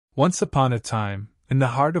Once upon a time, in the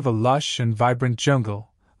heart of a lush and vibrant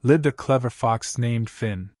jungle, lived a clever fox named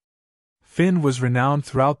Finn. Finn was renowned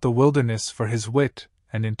throughout the wilderness for his wit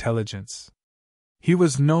and intelligence. He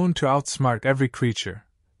was known to outsmart every creature,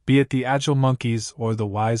 be it the agile monkeys or the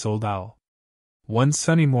wise old owl. One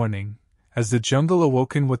sunny morning, as the jungle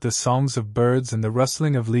awoken with the songs of birds and the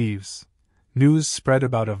rustling of leaves, news spread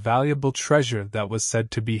about a valuable treasure that was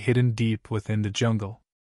said to be hidden deep within the jungle.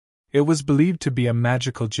 It was believed to be a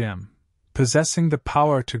magical gem, possessing the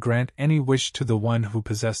power to grant any wish to the one who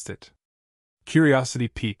possessed it. Curiosity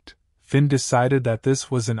piqued, Finn decided that this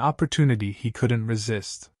was an opportunity he couldn't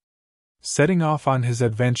resist. Setting off on his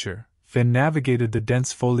adventure, Finn navigated the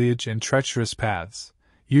dense foliage and treacherous paths,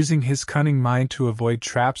 using his cunning mind to avoid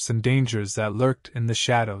traps and dangers that lurked in the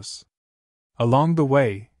shadows. Along the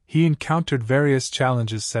way, he encountered various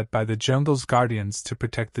challenges set by the jungle's guardians to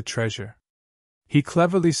protect the treasure. He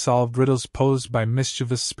cleverly solved riddles posed by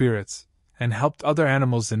mischievous spirits, and helped other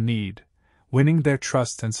animals in need, winning their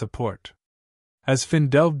trust and support. As Finn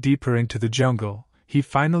delved deeper into the jungle, he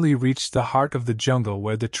finally reached the heart of the jungle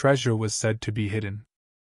where the treasure was said to be hidden.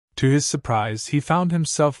 To his surprise, he found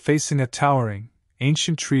himself facing a towering,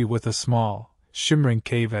 ancient tree with a small, shimmering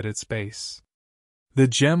cave at its base. The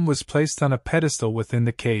gem was placed on a pedestal within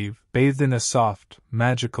the cave, bathed in a soft,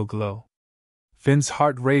 magical glow. Finn's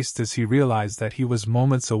heart raced as he realized that he was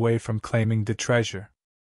moments away from claiming the treasure.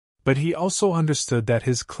 But he also understood that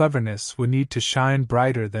his cleverness would need to shine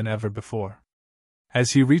brighter than ever before.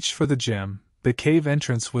 As he reached for the gem, the cave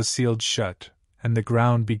entrance was sealed shut, and the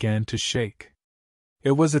ground began to shake.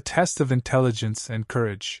 It was a test of intelligence and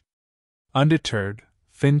courage. Undeterred,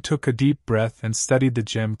 Finn took a deep breath and studied the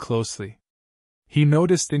gem closely. He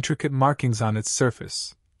noticed intricate markings on its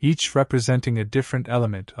surface, each representing a different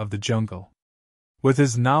element of the jungle. With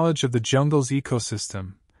his knowledge of the jungle's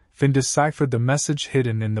ecosystem, Finn deciphered the message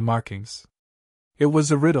hidden in the markings. It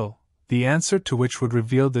was a riddle, the answer to which would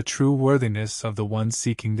reveal the true worthiness of the one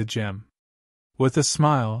seeking the gem. With a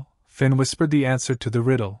smile, Finn whispered the answer to the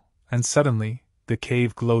riddle, and suddenly, the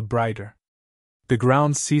cave glowed brighter. The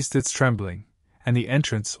ground ceased its trembling, and the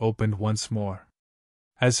entrance opened once more.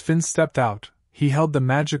 As Finn stepped out, he held the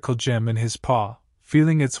magical gem in his paw,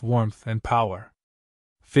 feeling its warmth and power.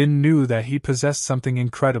 Finn knew that he possessed something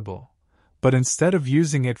incredible, but instead of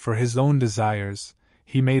using it for his own desires,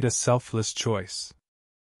 he made a selfless choice.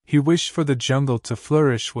 He wished for the jungle to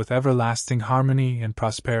flourish with everlasting harmony and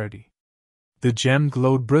prosperity. The gem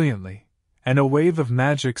glowed brilliantly, and a wave of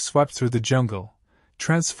magic swept through the jungle,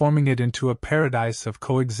 transforming it into a paradise of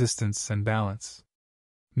coexistence and balance.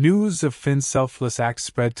 News of Finn's selfless act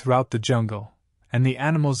spread throughout the jungle, and the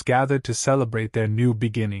animals gathered to celebrate their new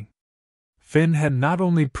beginning. Finn had not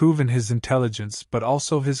only proven his intelligence but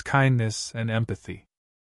also his kindness and empathy.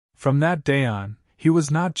 From that day on, he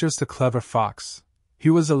was not just a clever fox, he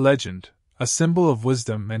was a legend, a symbol of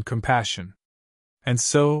wisdom and compassion. And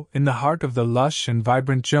so, in the heart of the lush and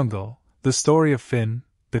vibrant jungle, the story of Finn,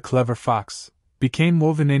 the clever fox, became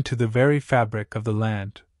woven into the very fabric of the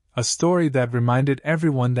land, a story that reminded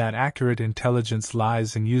everyone that accurate intelligence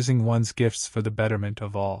lies in using one's gifts for the betterment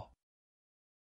of all.